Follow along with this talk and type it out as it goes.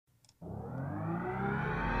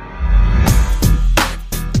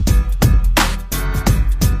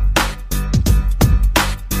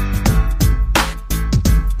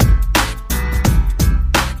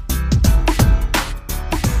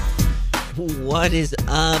What is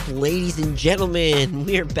up, ladies and gentlemen?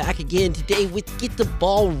 We are back again today with Get the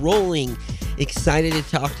Ball Rolling. Excited to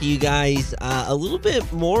talk to you guys a little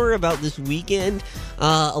bit more about this weekend.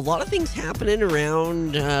 A lot of things happening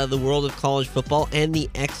around the world of college football and the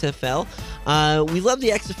XFL. We love the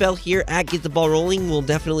XFL here at Get the Ball Rolling. We'll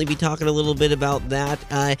definitely be talking a little bit about that.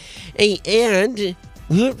 And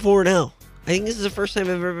we went 4-0. I think this is the first time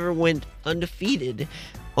I've ever went undefeated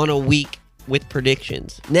on a week with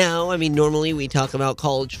predictions. Now, I mean, normally we talk about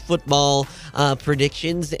college football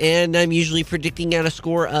predictions, and I'm usually predicting at a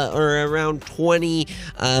score or around 20,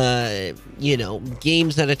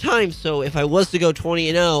 games at a time. So if I was to go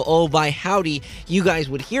 20-0, oh, by howdy, you guys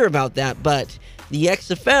would hear about that. But the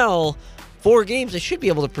XFL, 4 games, I should be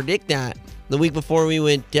able to predict that. The week before we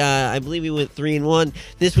went, I believe we went 3-1.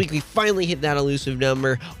 This week we finally hit that elusive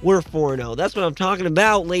number. We're 4-0. That's what I'm talking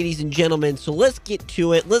about, ladies and gentlemen. So let's get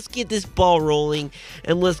to it. Let's get this ball rolling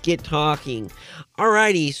and let's get talking.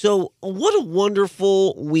 Alrighty. So what a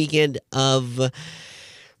wonderful weekend of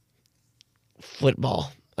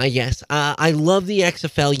football, I guess. I love the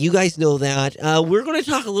XFL. You guys know that. We're going to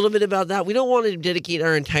talk a little bit about that. We don't want to dedicate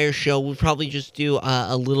our entire show. We'll probably just do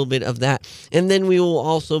a little bit of that. And then we will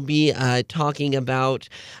also be talking about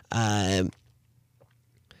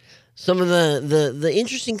some of the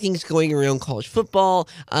interesting things going around college football.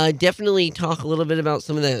 Definitely talk a little bit about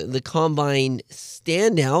some of the combine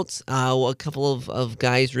standouts. A couple of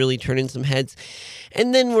guys really turning some heads.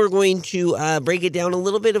 And then we're going to break it down a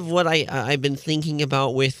little bit of what I've been thinking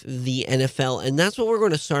about with the NFL. And that's what we're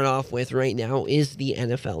going to start off with right now is the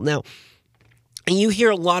NFL. Now, you hear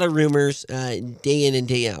a lot of rumors day in and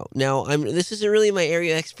day out. Now, this isn't really my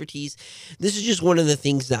area of expertise. This is just one of the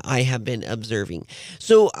things that I have been observing.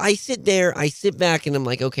 So I sit back, and I'm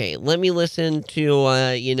like, okay, let me listen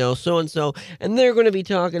to, so-and-so, and they're going to be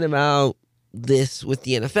talking about this with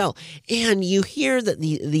the NFL. And you hear that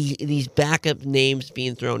these backup names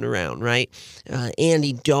being thrown around, right?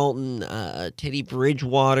 Andy Dalton, Teddy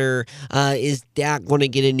Bridgewater, is Dak going to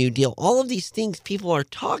get a new deal? All of these things people are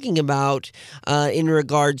talking about in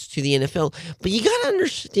regards to the NFL. But you got to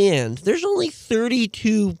understand, there's only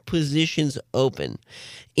 32 positions open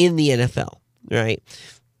in the NFL, right?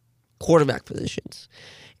 Quarterback positions.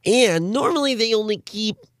 And normally they only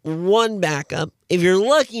keep one backup. If you're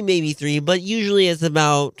lucky, maybe 3, but usually it's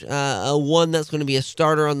about one that's going to be a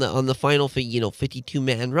starter on the final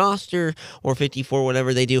 52-man roster or 54,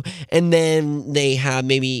 whatever they do. And then they have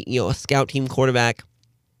maybe, a scout team quarterback.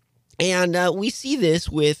 And we see this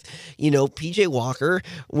with, P.J. Walker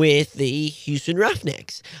with the Houston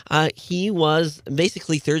Roughnecks. He was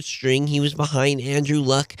basically third string. He was behind Andrew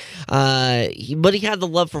Luck, but he had the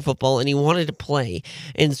love for football and he wanted to play.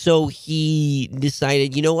 And so he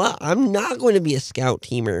decided, you know what? I'm not going to be a scout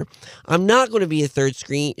teamer. I'm not going to be a third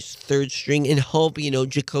string and hope,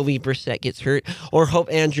 Jacoby Brissett gets hurt or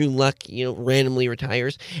hope Andrew Luck, randomly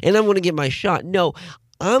retires. And I'm going to get my shot. No,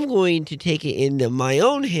 I'm going to take it into my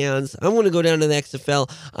own hands. I'm going to go down to the XFL.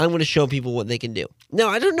 I'm going to show people what they can do. Now,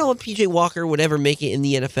 I don't know if P.J. Walker would ever make it in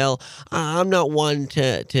the NFL. I'm not one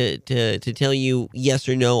to tell you yes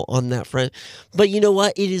or no on that front. But you know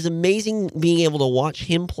what? It is amazing being able to watch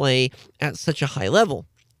him play at such a high level.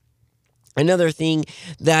 Another thing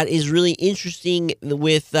that is really interesting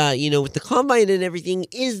with the combine and everything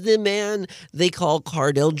is the man they call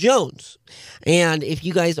Cardale Jones. And if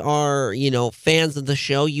you guys are, fans of the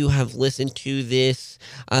show, you have listened to this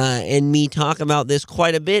and me talk about this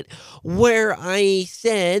quite a bit, where I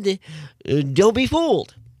said, don't be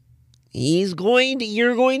fooled.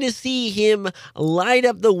 You're going to see him light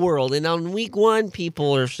up the world. And on week 1,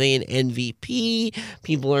 people are saying MVP.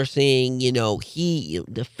 People are saying,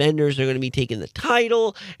 defenders are going to be taking the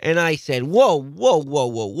title. And I said, whoa.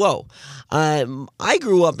 I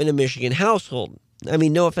grew up in a Michigan household. I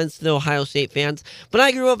mean, no offense to the Ohio State fans, but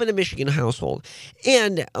I grew up in a Michigan household.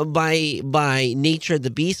 And by nature of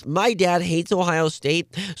the beast, my dad hates Ohio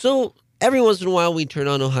State. So every once in a while, we turn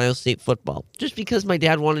on Ohio State football just because my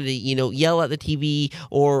dad wanted to, yell at the TV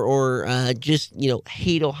or just,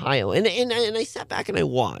 hate Ohio. And I sat back and I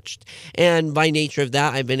watched. And by nature of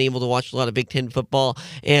that, I've been able to watch a lot of Big Ten football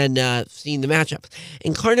and seen the matchups.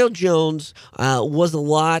 And Cardale Jones was a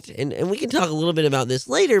lot, and we can talk a little bit about this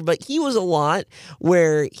later, but he was a lot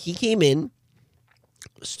where he came in,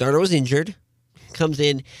 starter was injured, comes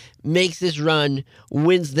in, makes this run,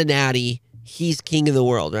 wins the Natty. He's king of the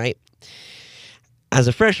world, right? As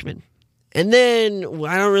a freshman. And then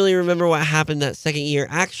I don't really remember what happened that second year.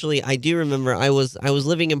 Actually, I do remember I was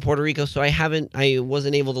living in Puerto Rico, so I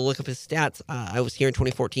wasn't able to look up his stats. I was here in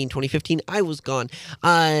 2014, 2015. I was gone.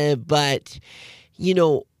 But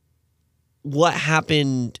what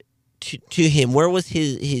happened to him? Where was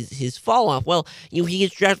his fall off? Well, he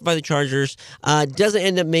gets drafted by the Chargers, doesn't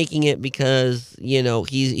end up making it because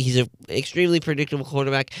he's a extremely predictable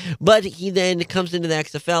quarterback. But he then comes into the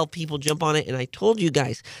XFL. People jump on it, and I told you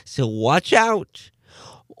guys, so watch out.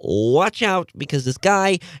 Watch out, because this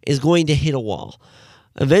guy is going to hit a wall.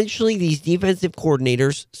 Eventually, these defensive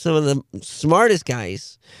coordinators, some of the smartest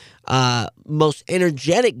guys, most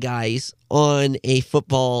energetic guys on a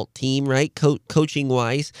football team, right? Coaching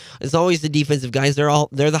wise, it's always the defensive guys. They're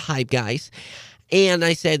the hype guys. And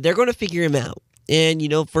I said they're going to figure him out. And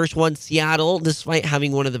first one, Seattle, despite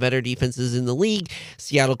having one of the better defenses in the league,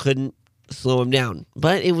 Seattle couldn't slow him down.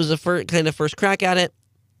 But it was a first crack at it.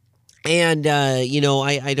 And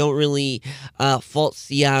I don't really fault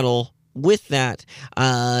Seattle with that.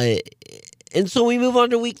 And so we move on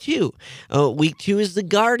to week 2. Week 2 is the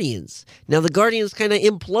Guardians. Now, the Guardians kind of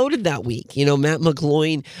imploded that week. Matt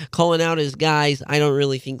McGloin calling out his guys. I don't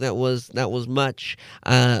really think that was much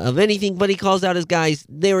of anything, but he calls out his guys.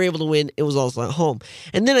 They were able to win. It was also at home.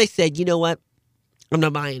 And then I said, you know what? I'm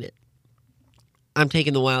not buying it. I'm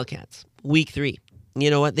taking the Wildcats. Week 3. You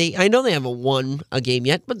know what? I know they haven't won a game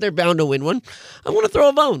yet, but they're bound to win one. I want to throw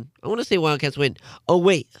a bone. I want to say Wildcats win. Oh,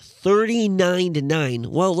 wait, 39-9.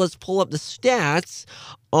 Well, let's pull up the stats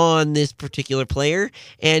on this particular player.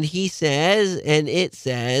 And it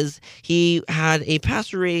says he had a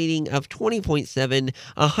passer rating of 20.7,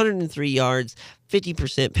 103 yards,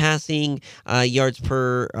 50% passing, yards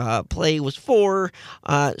per play was 4.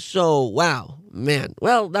 So, wow, man.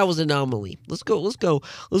 Well, that was an anomaly. Let's go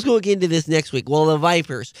again to this next week. Well, the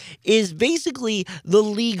Vipers is basically the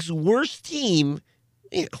league's worst team.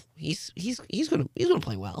 He's gonna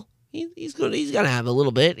play well. He's gonna have a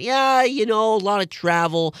little bit. Yeah, a lot of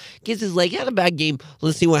travel. Gets his leg. Had a bad game.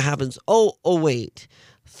 Let's see what happens. Oh wait.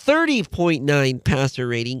 30.9 passer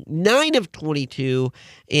rating, 9 of 22,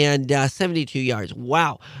 and 72 yards.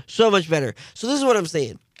 Wow, so much better. So this is what I'm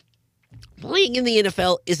saying. Playing in the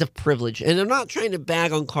NFL is a privilege, and I'm not trying to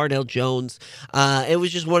bag on Cardale Jones. It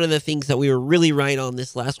was just one of the things that we were really right on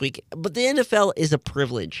this last week. But the NFL is a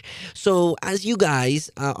privilege. So as you guys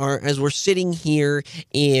as we're sitting here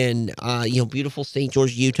in beautiful St.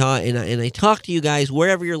 George, Utah, and I talk to you guys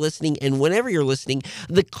wherever you're listening and whenever you're listening,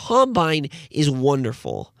 the Combine is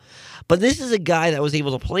wonderful. But this is a guy that was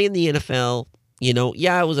able to play in the NFL.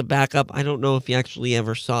 It was a backup. I don't know if he actually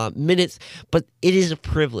ever saw minutes, but it is a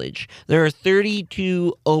privilege. There are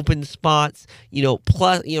 32 open spots,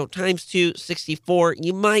 plus, times 2, 64.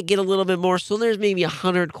 You might get a little bit more. So there's maybe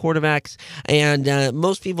 100 quarterbacks, and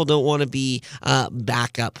most people don't want to be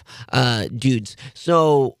backup dudes.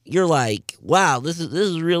 So you're like, wow, this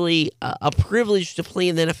is really a privilege to play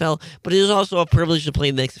in the NFL, but it is also a privilege to play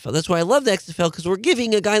in the XFL. That's why I love the XFL, because we're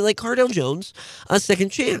giving a guy like Cardale Jones a second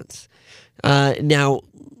chance. Now,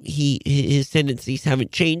 his tendencies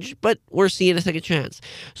haven't changed, but we're seeing a second chance.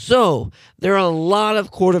 So there are a lot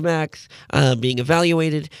of quarterbacks being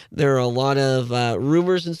evaluated. There are a lot of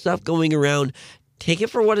rumors and stuff going around. Take it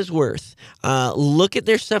for what it's worth. Look at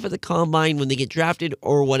their stuff at the Combine when they get drafted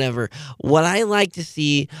or whatever. What I like to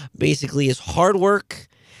see basically is hard work,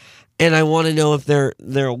 and I want to know if they're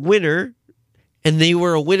a winner, and they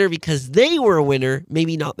were a winner because they were a winner,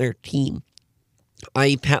 maybe not their team.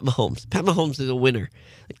 I.e. Pat Mahomes. Pat Mahomes is a winner.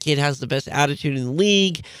 The kid has the best attitude in the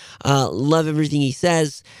league. Love everything he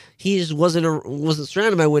says. He just wasn't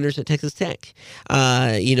surrounded by winners at Texas Tech.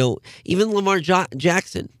 Even Lamar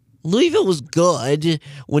Jackson. Louisville was good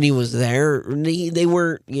when he was there. They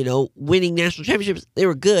were, winning national championships. They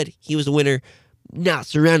were good. He was a winner, not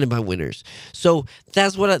surrounded by winners. So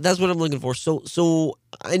that's what I'm looking for. So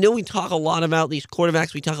I know we talk a lot about these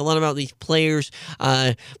quarterbacks. We talk a lot about these players,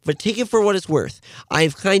 but take it for what it's worth.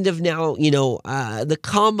 I've kind of now, the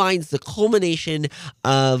Combine's the culmination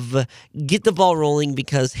of get the ball rolling,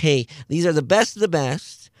 because, hey, these are the best of the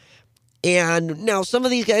best. And now some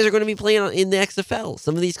of these guys are going to be playing in the XFL.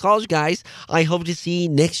 Some of these college guys I hope to see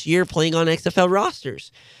next year playing on XFL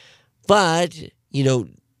rosters. But,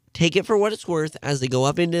 take it for what it's worth as they go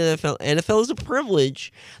up into the NFL. NFL is a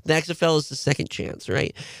privilege. The XFL is the second chance,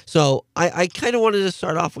 right? So I kind of wanted to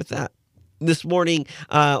start off with that this morning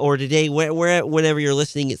or today, whenever you're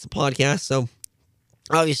listening. It's a podcast, so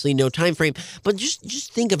obviously no time frame. But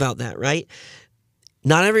just think about that, right?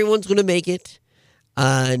 Not everyone's going to make it.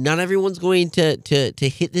 Not everyone's going to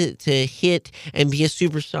hit and be a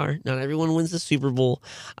superstar. Not everyone wins the Super Bowl.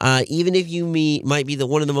 Even if you might be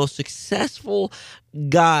one of the most successful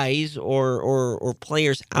guys or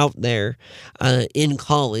players out there in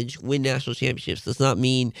college win national championships does not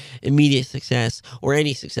mean immediate success or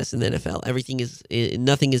any success in the NFL.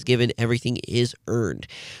 Nothing is given, everything is earned.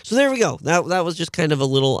 So there we go. That was just kind of a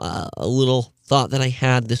little thought that I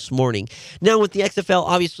had this morning. Now with the XFL,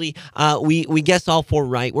 obviously, we guessed all four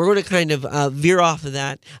right. We're going to kind of veer off of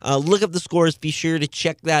that. Look up the scores. Be sure to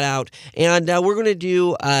check that out. And we're going to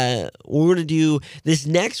do this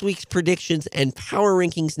next week's predictions and power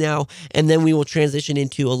rankings now, and then we will transition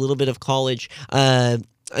into a little bit of college.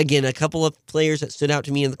 Again, a couple of players that stood out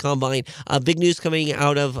to me in the combine. Big news coming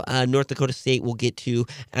out of North Dakota State we'll get to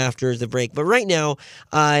after the break. But right now,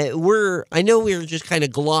 I know we're just kind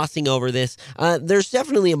of glossing over this. There's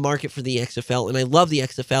definitely a market for the XFL, and I love the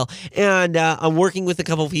XFL. And I'm working with a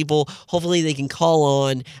couple of people. Hopefully they can call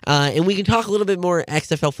on, and we can talk a little bit more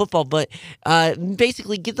XFL football. But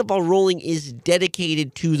basically, Get the Ball Rolling is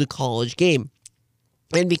dedicated to the college game.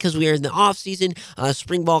 And because we are in the off season,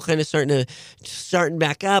 spring ball kind of starting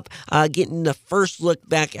back up, getting the first look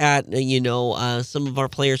back at some of our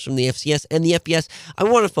players from the FCS and the FBS. I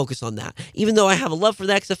want to focus on that. Even though I have a love for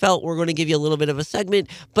the XFL, we're going to give you a little bit of a segment,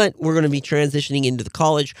 but we're going to be transitioning into the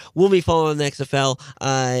college. We'll be following the XFL,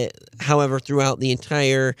 however, throughout the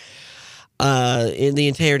entire. In the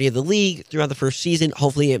entirety of the league throughout the first season.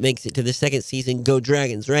 Hopefully it makes it to the second season. Go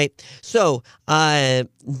Dragons, right? So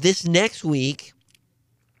this next week.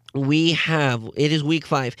 It is week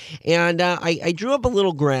 5, and I drew up a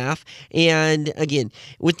little graph, and again,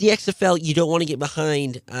 with the XFL, you don't want to get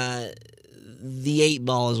behind the 8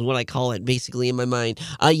 ball is what I call it, basically, in my mind.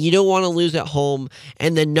 You don't want to lose at home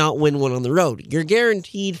and then not win one on the road. You're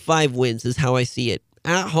guaranteed 5 wins is how I see it.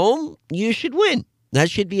 At home, you should win.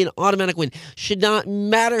 That should be an automatic win. Should not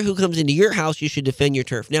matter who comes into your house. You should defend your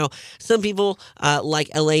turf. Now, some people like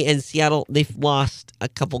LA and Seattle, they've lost a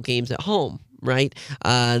couple games at home. Right?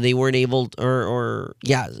 They weren't able to,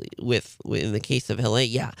 in the case of LA,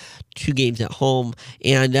 2 games at home.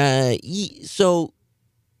 And so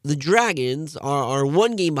the Dragons are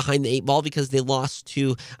 1 game behind the 8 ball because they lost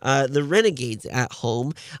to the Renegades at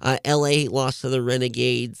home. LA lost to the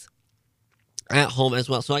Renegades at home as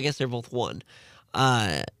well. So I guess they're both 1.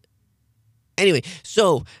 Anyway,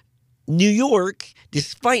 so New York,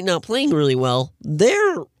 despite not playing really well,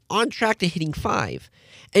 they're on track to hitting 5.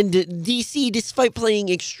 And DC, despite playing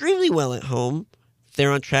extremely well at home,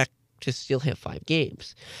 they're on track to still hit 5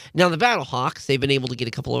 games. Now, the Battlehawks, they've been able to get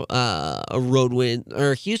a couple of a road win,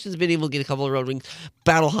 or Houston's been able to get a couple of road wins.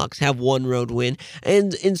 Battlehawks have 1 road win.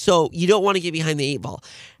 And so you don't want to get behind the 8 ball.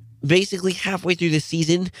 Basically, halfway through the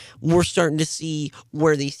season, we're starting to see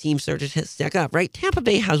where these teams start to stack up, right? Tampa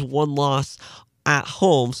Bay has 1 loss at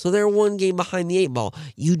home, so they're 1 game behind the 8 ball.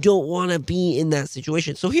 You don't want to be in that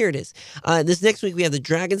situation. So here it is. This next week, we have the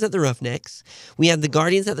Dragons at the Roughnecks. We have the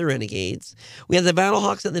Guardians at the Renegades. We have the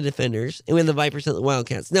Battlehawks at the Defenders. And we have the Vipers at the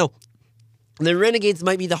Wildcats. Now, the Renegades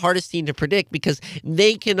might be the hardest team to predict because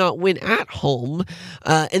they cannot win at home,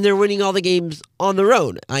 and they're winning all the games on the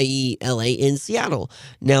road, i.e. LA and Seattle.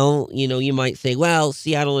 Now, you might say, well,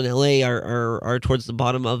 Seattle and LA are towards the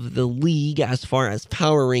bottom of the league as far as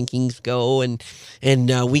power rankings go and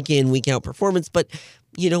week in, week out performance, but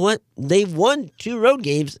you know what? They've won 2 road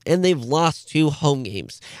games and they've lost 2 home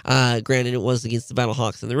games. Granted, it was against the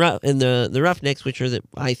Battlehawks and the Roughnecks, which are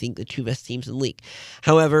I think the 2 best teams in the league.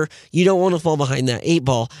 However, you don't want to fall behind that 8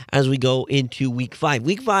 ball as we go into week 5.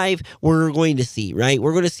 Week 5, we're going to see, right?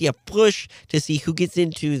 We're going to see a push to see who gets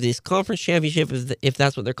into this conference championship, if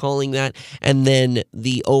that's what they're calling that, and then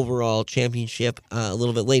the overall championship a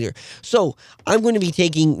little bit later. So I'm going to be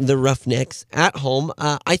taking the Roughnecks at home.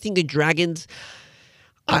 I think the Dragons.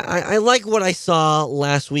 I like what I saw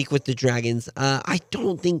last week with the Dragons. I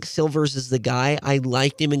don't think Silvers is the guy. I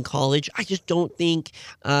liked him in college. I just don't think,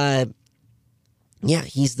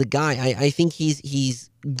 he's the guy. I think he's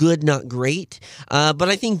good, not great. But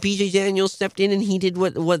I think BJ Daniels stepped in and he did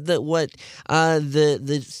what the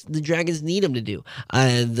Dragons need him to do.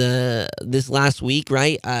 This last week,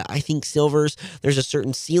 right? I think Silvers, there's a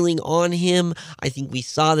certain ceiling on him. I think we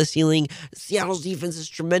saw the ceiling. Seattle's defense is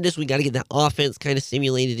tremendous. We got to get that offense kind of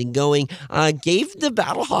stimulated and going. Gave the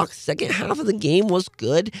Battlehawks second half of the game was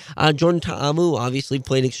good. Jordan Ta'amu obviously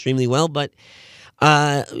played extremely well, but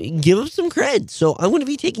give them some cred. So I'm going to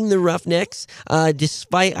be taking the Roughnecks,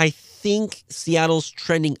 despite I think Seattle's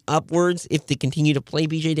trending upwards. If they continue to play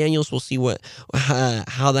BJ Daniels, we'll see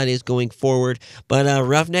how that is going forward. But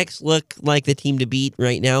Roughnecks look like the team to beat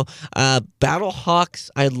right now.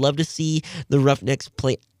 Battlehawks, I'd love to see the Roughnecks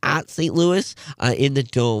play at St. Louis in the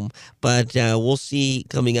Dome, but we'll see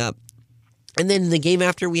coming up. And then the game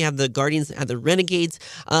after, we have the Guardians at the Renegades.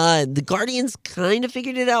 The Guardians kind of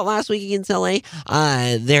figured it out last week against LA.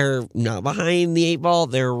 They're not behind the 8 ball.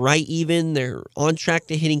 They're right even. They're on track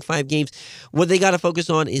to hitting 5 games. What they got to focus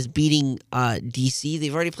on is beating DC.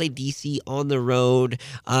 They've already played DC on the road,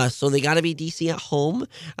 so they got to beat DC at home.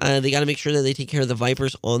 They got to make sure that they take care of the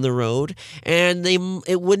Vipers on the road. And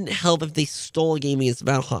it wouldn't help if they stole a game against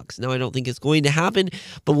the Battlehawks. Now, I don't think it's going to happen,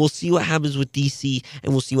 but we'll see what happens with DC,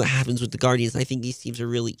 and we'll see what happens with the Guardians. I think these teams are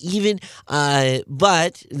really even.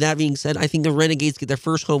 But that being said, I think the Renegades get their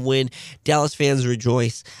first home win. Dallas fans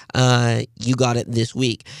rejoice. You got it this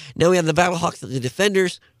week. Now we have the Battlehawks at the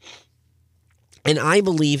Defenders. And I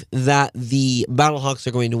believe that the Battlehawks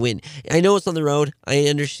are going to win. I know it's on the road. I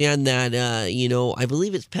understand that, I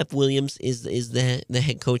believe it's Pep Williams is the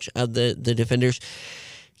head coach of the Defenders.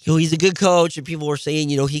 He's a good coach, and people were saying,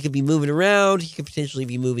 he could be moving around. He could potentially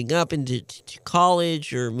be moving up into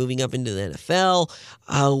college or moving up into the NFL.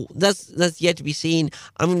 That's yet to be seen.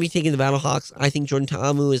 I'm going to be taking the Battlehawks. I think Jordan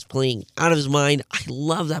Ta'amu is playing out of his mind. I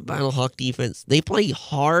love that Battlehawk defense. They play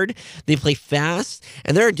hard. They play fast,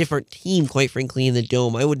 and they're a different team, quite frankly, in the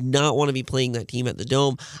Dome. I would not want to be playing that team at the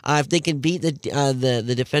Dome. If they can beat the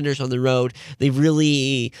Defenders on the road, they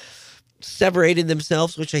really separated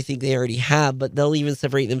themselves, which I think they already have, but they'll even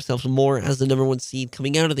separate themselves more as the number 1 seed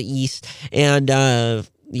coming out of the East, and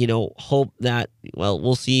hope that,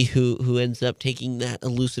 we'll see who ends up taking that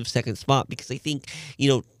elusive second spot, because I think,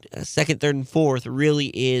 second, third, and fourth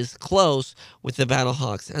really is close, with the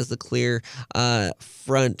Battlehawks as the clear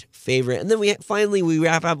front favorite. And then we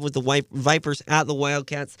wrap up with the Vipers at the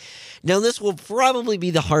Wildcats. Now, this will probably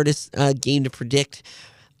be the hardest game to predict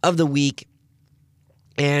of the week.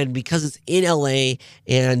 And because it's in LA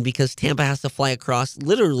and because Tampa has to fly across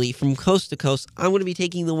literally from coast to coast, I'm going to be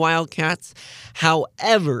taking the Wildcats.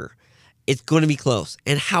 However, it's going to be close.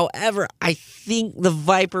 And however, I think the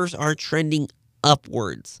Vipers are trending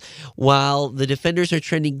upwards while the Defenders are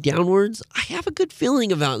trending downwards. I have a good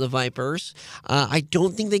feeling about the Vipers. I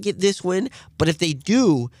don't think they get this win, but if they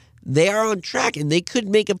do, they are on track and they could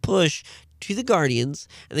make a push to the Guardians,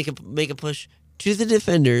 and they could make a push to the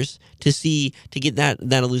Defenders to get that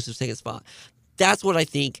elusive second spot. That's what I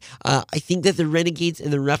think. I think that the Renegades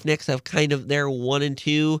and the Roughnecks have kind of their 1 and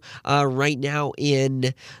 2 right now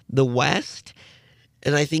in the West,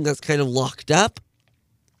 and I think that's kind of locked up.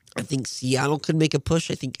 I think Seattle could make a push.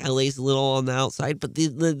 I think LA's a little on the outside, but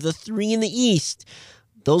the 3 in the East,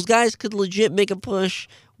 those guys could legit make a push.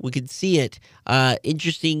 We could see it.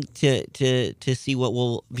 Interesting to see what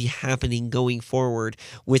will be happening going forward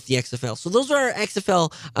with the XFL. So those are our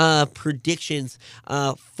XFL predictions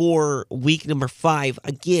for week number 5.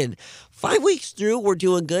 Again, 5 weeks through, we're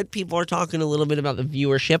doing good. People are talking a little bit about the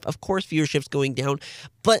viewership. Of course, viewership's going down,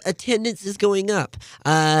 but attendance is going up.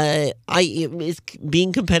 It's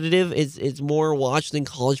being competitive. It's more watched than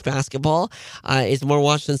college basketball. It's more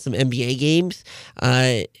watched than some NBA games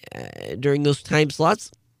during those time slots.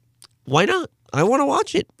 Why not? I want to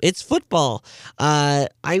watch it. It's football. I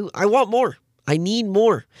want more. I need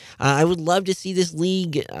more. I would love to see this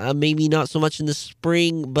league, maybe not so much in the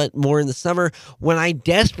spring, but more in the summer when I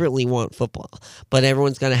desperately want football. But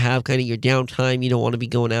everyone's got to have kind of your downtime. You don't want to be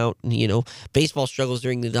going out. And, baseball struggles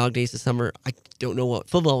during the dog days of summer. I don't know what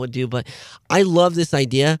football would do, but I love this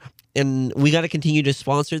idea. And we got to continue to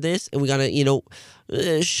sponsor this, and we got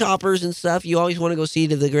to, shoppers and stuff. You always want to go see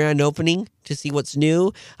to the grand opening to see what's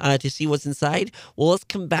new, to see what's inside. Well, let's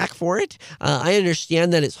come back for it. I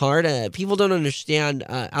understand that it's hard. People don't understand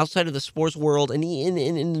outside of the sports world and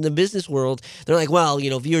in the business world. They're like,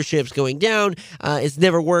 viewership's going down. It's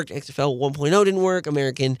never worked. XFL 1.0 didn't work.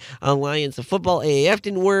 American Alliance of Football, AAF,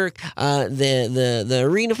 didn't work. The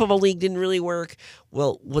Arena Football League didn't really work.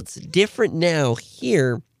 Well, what's different now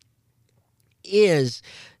here is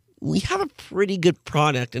we have a pretty good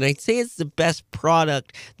product, and I'd say it's the best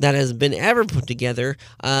product that has been ever put together.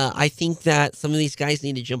 I think that some of these guys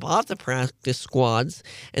need to jump off the practice squads,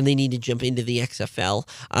 and they need to jump into the XFL.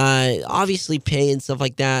 Obviously, pay and stuff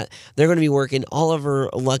like that, they're going to be working.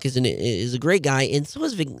 Oliver Luck is a great guy, and so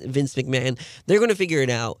is Vince McMahon. They're going to figure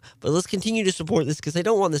it out, but let's continue to support this because I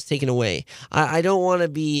don't want this taken away. I don't want to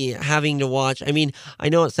be having to watch. I mean, I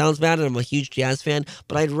know it sounds bad, and I'm a huge Jazz fan,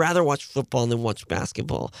 but I'd rather watch football than watch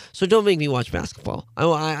basketball. So don't make me watch basketball.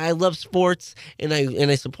 I love sports, and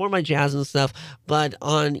I support my Jazz and stuff. But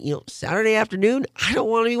on Saturday afternoon, I don't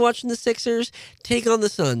want to be watching the Sixers take on the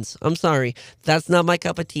Suns. I'm sorry, that's not my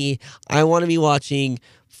cup of tea. I want to be watching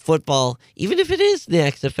football, even if it is the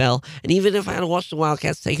XFL, and even if I had to watch the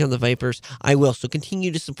Wildcats take on the Vipers, I will. So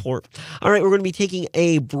continue to support. All right, we're going to be taking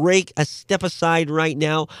a break, a step aside right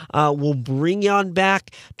now. We'll bring you on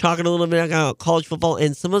back, talking a little bit about college football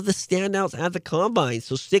and some of the standouts at the Combine.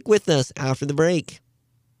 So stick with us after the break.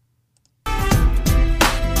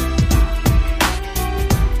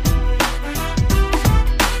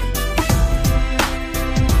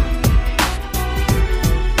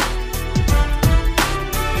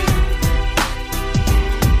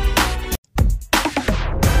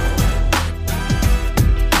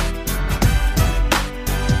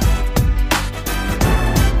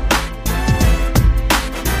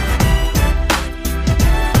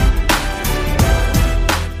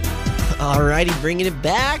 Alrighty, bringing it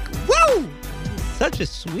back. Woo! Such a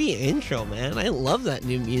sweet intro, man. I love that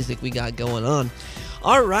new music we got going on.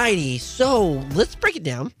 Alrighty, so let's break it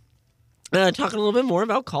down. Talking a little bit more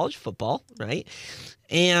about college football, right?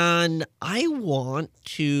 And I want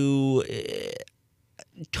to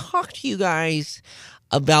talk to you guys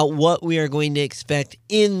about what we are going to expect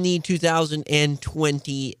in the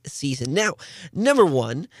 2020 season. Now, number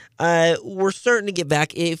one, we're starting to get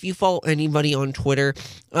back. If you follow anybody on Twitter,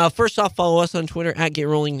 first off, follow us on Twitter at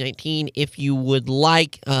GetRolling19 if you would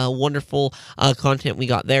like wonderful content we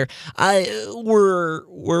got there. We're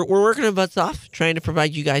working our butts off, trying to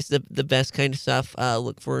provide you guys the best kind of stuff.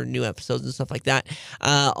 Look for new episodes and stuff like that.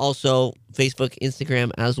 Also, Facebook,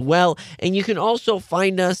 Instagram as well. And you can also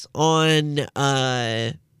find us on,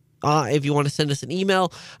 if you want to send us an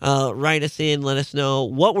email, write us in, let us know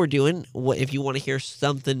what we're doing, if you want to hear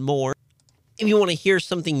something more. If you want to hear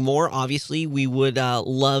something more, obviously, we would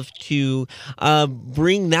love to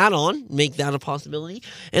bring that on, make that a possibility.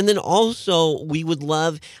 And then also, we would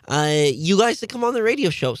love you guys to come on the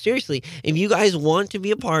radio show. Seriously, if you guys want to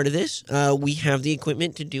be a part of this, we have the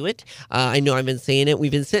equipment to do it. I know I've been saying it.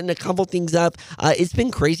 We've been setting a couple things up. It's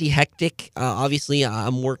been crazy hectic. Obviously,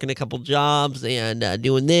 I'm working a couple jobs and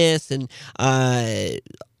doing this and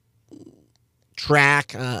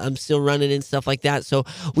track. I'm still running and stuff like that. So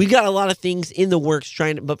we got a lot of things in the works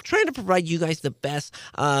trying to provide you guys the best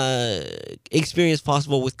experience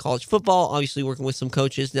possible with college football. Obviously working with some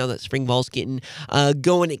coaches now that spring ball's getting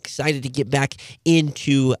going. Excited to get back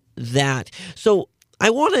into that. So I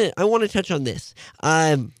want to touch on this.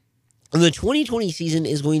 The 2020 season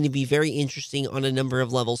is going to be very interesting on a number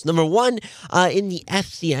of levels. Number one, in the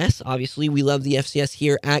FCS, obviously, we love the FCS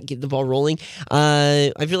here at Get the Ball Rolling.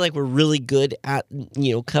 I feel like we're really good at,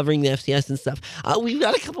 covering the FCS and stuff. We've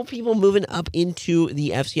got a couple people moving up into the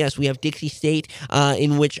FCS. We have Dixie State,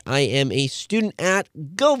 in which I am a student at.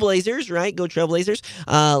 Go Blazers, right? Go Trailblazers.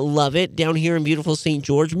 Love it. Down here in beautiful St.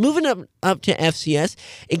 George. Moving up to FCS.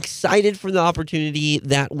 Excited for the opportunity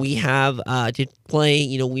that we have to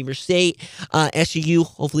play, Weber State. SUU,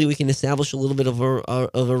 hopefully we can establish a little bit of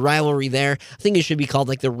a rivalry there. I think it should be called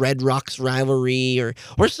like the Red Rocks rivalry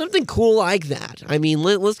or something cool like that. I mean,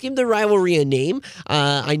 let's give the rivalry a name.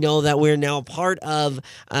 I know that we're now a part of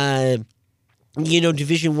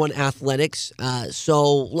Division I athletics.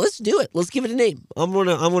 So let's do it. Let's give it a name. I'm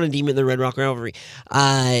gonna deem it the Red Rock rivalry.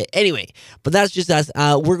 Anyway, but that's just us.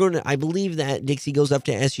 I believe that Dixie goes up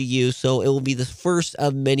to SUU, so it will be the first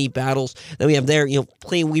of many battles that we have there.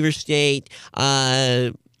 Playing Weber State,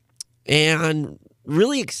 and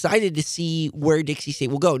really excited to see where Dixie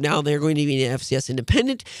State will go. Now they're going to be an FCS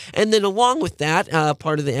independent, and then along with that,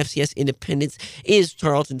 part of the FCS independence is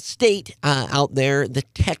Tarleton State out there, the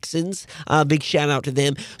Texans. Big shout out to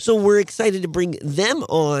them. So we're excited to bring them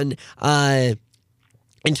on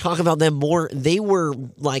and talk about them more. They were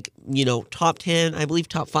top 10, I believe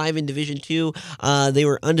top 5 in Division II. They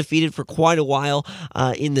were undefeated for quite a while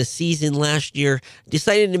in the season last year.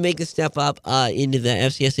 Decided to make a step up into the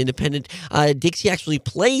FCS Independent. Dixie actually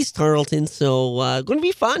plays Tarleton, so going to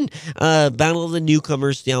be fun. Battle of the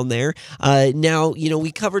newcomers down there. Now,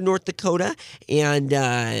 we covered North Dakota, and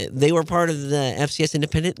they were part of the FCS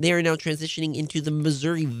Independent. They are now transitioning into the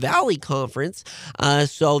Missouri Valley Conference,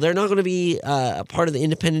 so they're not going to be a part of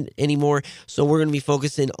the Independent anymore. So we're going to be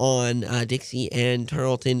focusing on Dixie and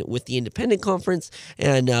Tarleton with the Independent Conference,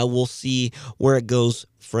 and we'll see where it goes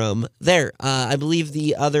from there. I believe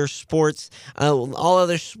the other sports, all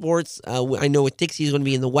other sports, I know with Dixie is going to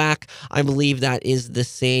be in the WAC. I believe that is the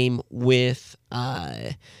same with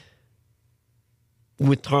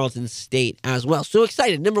Tarleton State as well. So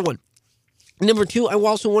excited. Number one. Number two, I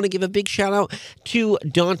also want to give a big shout out to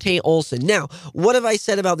Dante Olson. Now, what have I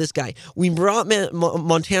said about this guy? We brought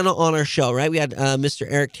Montana on our show, right? We had Mr.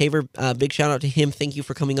 Eric Taver. Big shout out to him. Thank you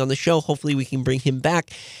for coming on the show. Hopefully we can bring him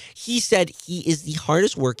back. He said he is the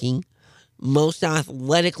hardest working, most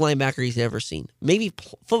athletic linebacker he's ever seen. Maybe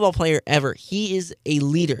football player ever. He is a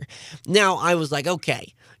leader. Now, I was like,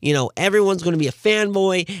 okay, everyone's going to be a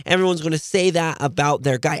fanboy. Everyone's going to say that about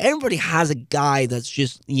their guy. Everybody has a guy that's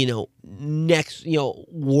just, next,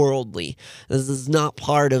 worldly. This is not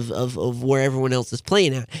part of where everyone else is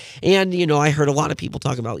playing at. And, I heard a lot of people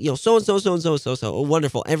talk about, so,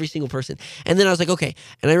 wonderful, every single person. And then I was like, okay.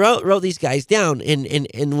 And I wrote these guys down.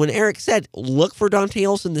 And when Eric said, look for Dante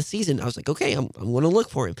Olson this season, I was like, okay, I'm going to look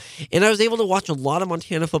for him. And I was able to watch a lot of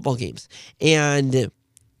Montana football games. And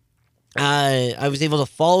I was able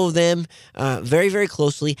to follow them very, very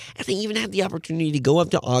closely. And I even had the opportunity to go up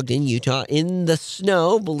to Ogden, Utah in the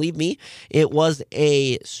snow. Believe me, it was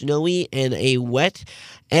a snowy and a wet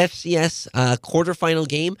FCS quarterfinal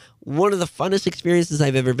game. One of the funnest experiences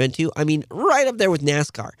I've ever been to. I mean, right up there with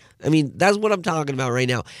NASCAR. I mean, that's what I'm talking about right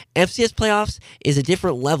now. FCS playoffs is a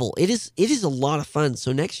different level. It is a lot of fun.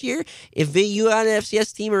 So next year, if you got an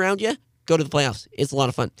FCS team around you, go to the playoffs. It's a lot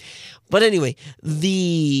of fun. But anyway,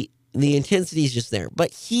 the intensity is just there.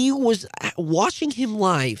 But watching him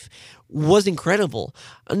live was incredible.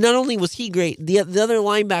 Not only was he great, the other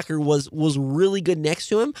linebacker was really good next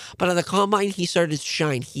to him, but on the combine, he started to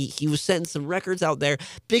shine. He was setting some records out there.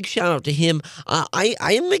 Big shout out to him. I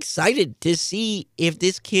am excited to see if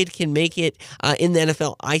this kid can make it in the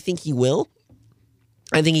NFL. I think he will.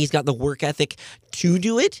 I think he's got the work ethic to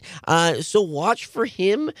do it. So watch for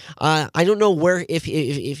him. I don't know where if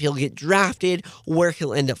he'll get drafted, where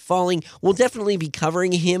he'll end up falling. We'll definitely be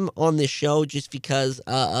covering him on this show just because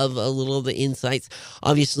of a little of the insights.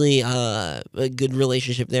 Obviously, a good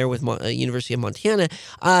relationship there with University of Montana.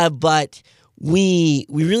 But we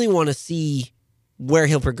really want to see where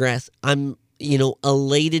he'll progress. I'm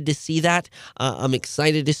elated to see that. I'm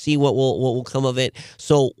excited to see what will come of it.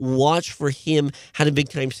 So watch for him. Had a big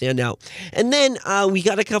time standout. And then we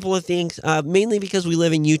got a couple of things, mainly because we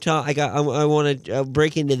live in Utah. I want to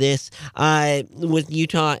break into this with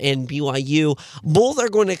Utah and BYU. Both are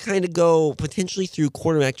going to kind of go potentially through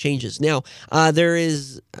quarterback changes. Now, there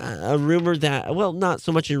is a rumor that, well, not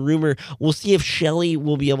so much a rumor. We'll see if Shelley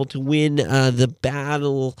will be able to win the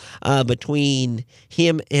battle between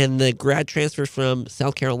him and the grad transfer from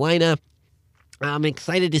South Carolina. I'm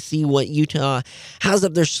excited to see what Utah has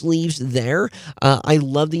up their sleeves there. I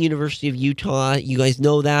love the University of Utah. You guys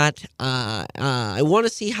know that. I want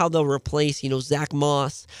to see how they'll replace, Zach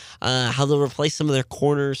Moss, how they'll replace some of their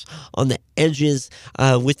corners on the edges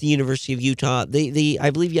with the University of Utah. I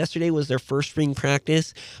believe yesterday was their first spring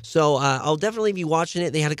practice, so I'll definitely be watching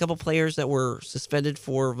it. They had a couple players that were suspended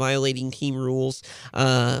for violating team rules.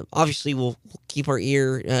 Obviously, we'll keep our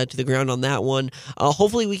ear to the ground on that one.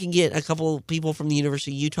 Hopefully, we can get a couple people from the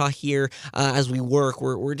University of Utah here as we work.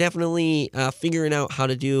 We're definitely figuring out how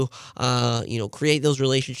to do, create those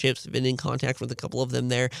relationships. I've been in contact with a couple of them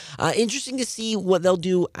there. Interesting to see what they'll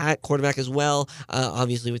do at quarterback as well.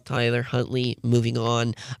 Obviously, with Tyler Huntley moving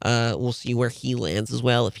on, we'll see where he lands as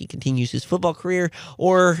well. If he continues his football career,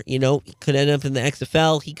 or he could end up in the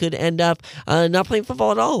XFL. He could end up not playing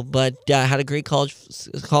football at all, but had a great college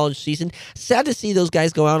season. Sad to see those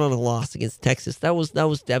guys go out on a loss against Texas. That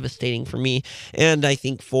was devastating for me, and I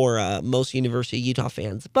think for most University of Utah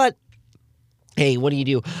fans. But hey, what do you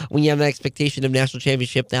do when you have an expectation of national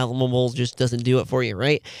championship? The Alamo Bowl just doesn't do it for you,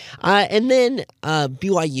 right? And then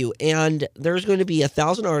BYU, and there's going to be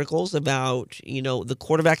 1,000 articles about the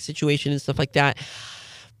quarterback situation and stuff like that.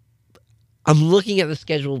 I'm looking at the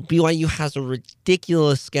schedule. BYU has a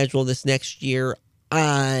ridiculous schedule this next year.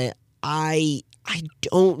 I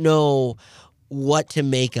don't know what to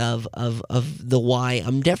make of the why.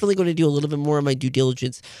 I'm definitely going to do a little bit more of my due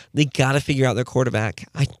diligence. They got to figure out their quarterback.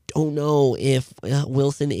 I don't know if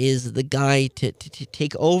Wilson is the guy to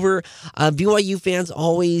take over. BYU fans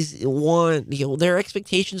always want, their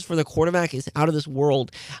expectations for the quarterback is out of this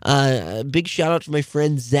world. Big shout out to my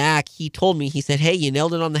friend Zach. He told me, he said, hey, you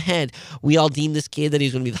nailed it on the head. We all deemed this kid that he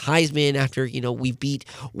was going to be the Heisman after, we beat,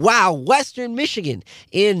 Western Michigan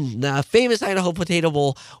in the famous Idaho Potato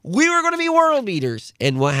Bowl. We were going to be world beaters.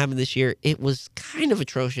 And what happened this year? It was kind of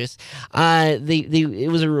atrocious.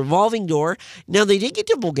 It was a revolving door. Now, they did get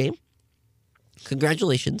to a bowl game.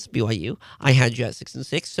 Congratulations, BYU. I had you at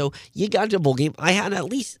 6-6, so you got to a bowl game. I had at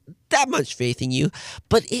least that much faith in you,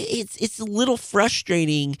 but it's a little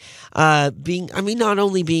frustrating not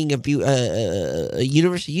only being a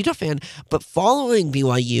University of Utah fan, but following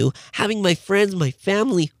BYU, having my friends, my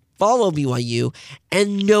family follow BYU,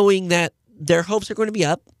 and knowing that their hopes are going to be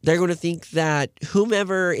up. They're going to think that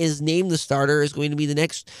whomever is named the starter is going to be the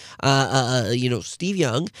next, Steve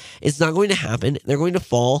Young. It's not going to happen. They're going to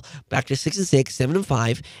fall back to 6-6,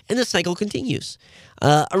 7-5, and the cycle continues.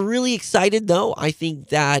 I'm really excited, though. I think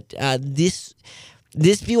that this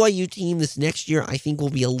BYU team this next year, I think, will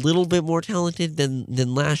be a little bit more talented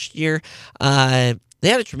than last year. They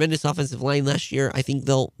had a tremendous offensive line last year. I think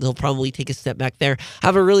they'll probably take a step back there.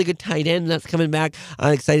 Have a really good tight end that's coming back.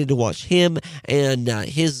 I'm excited to watch him and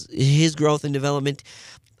his growth and development.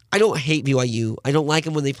 I don't hate BYU. I don't like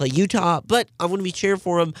them when they play Utah, but I'm going to be cheering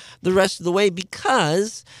for them the rest of the way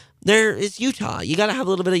because it's Utah. You got to have a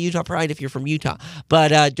little bit of Utah pride if you're from Utah.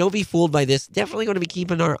 But don't be fooled by this. Definitely going to be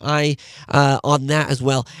keeping our eye on that as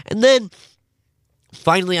well. And then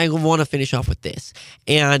finally, I want to finish off with this.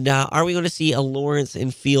 And are we going to see a Lawrence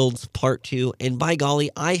and Fields part 2? And by golly,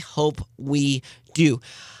 I hope we do.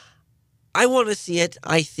 I want to see it.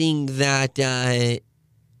 I think that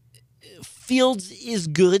Fields is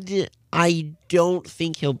good. I don't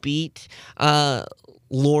think he'll beat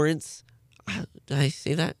Lawrence. Did I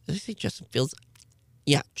say that? Did I say Justin Fields?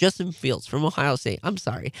 Yeah, Justin Fields from Ohio State. I'm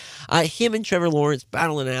sorry. Him and Trevor Lawrence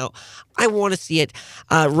battling it out. I want to see it.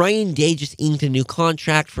 Ryan Day just inked a new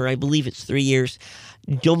contract for, I believe it's 3 years.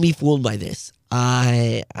 Don't be fooled by this.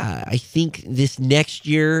 I think this next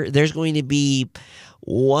year there's going to be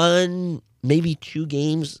one, maybe 2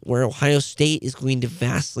 games where Ohio State is going to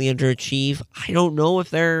vastly underachieve. I don't know if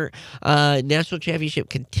they're national championship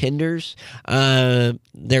contenders. They're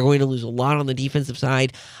going to lose a lot on the defensive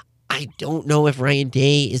side. I don't know if Ryan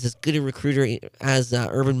Day is as good a recruiter as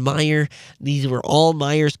Urban Meyer. These were all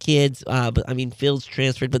Meyer's kids, Fields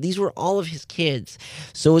transferred, but these were all of his kids.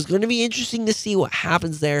 So it's going to be interesting to see what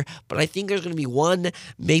happens there, but I think there's going to be 1,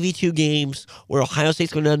 maybe 2 games where Ohio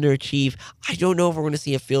State's going to underachieve. I don't know if we're going to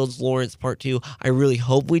see a Fields-Lawrence part 2. I really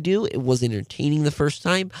hope we do. It was entertaining the first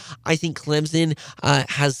time. I think Clemson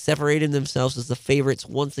has separated themselves as the favorites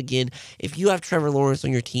once again. If you have Trevor Lawrence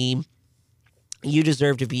on your team, you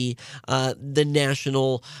deserve to be the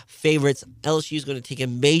national favorites. LSU is going to take a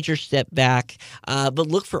major step back, but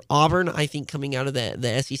look for Auburn. I think coming out of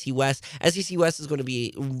the SEC West. SEC West is going to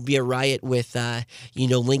be a riot with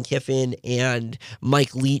Lane Kiffin and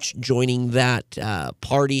Mike Leach joining that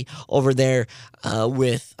party over there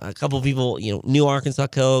with a couple of people. New Arkansas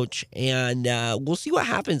coach, and we'll see what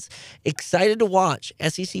happens. Excited to watch.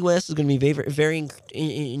 SEC West is going to be very, very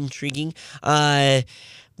intriguing.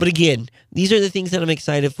 But again, these are the things that I'm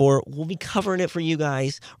excited for. We'll be covering it for you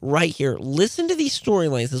guys right here. Listen to these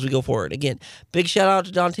storylines as we go forward. Again, big shout out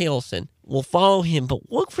to Dante Olson. We'll follow him, but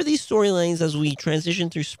look for these storylines as we transition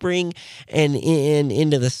through spring and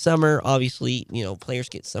into the summer. Obviously, players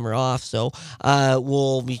get summer off, so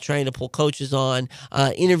we'll be trying to pull coaches on,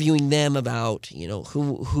 interviewing them about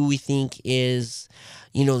who we think is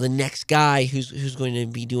the next guy who's going to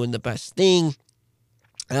be doing the best thing.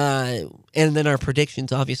 And then our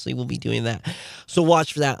predictions, obviously, we'll be doing that. So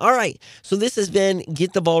watch for that. All right. So this has been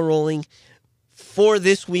Get the Ball Rolling for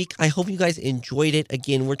this week. I hope you guys enjoyed it.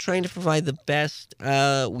 Again, we're trying to provide the best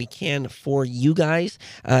we can for you guys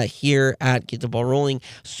here at Get the Ball Rolling.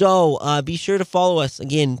 So be sure to follow us.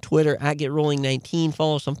 Again, Twitter at GetRolling19.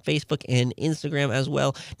 Follow us on Facebook and Instagram as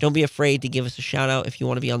well. Don't be afraid to give us a shout out if you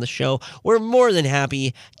want to be on the show. We're more than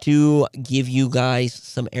happy to give you guys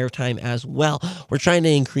some airtime as well. We're trying to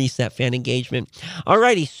increase that fan engagement.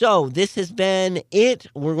 Alrighty, so this has been it.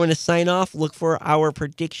 We're going to sign off. Look for our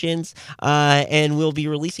predictions and we'll be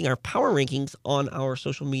releasing our power rankings on our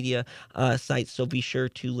social media sites, so be sure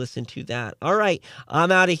to listen to that. All right, I'm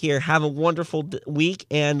out of here. Have a wonderful week,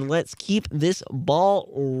 and let's keep this ball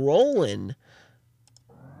rolling.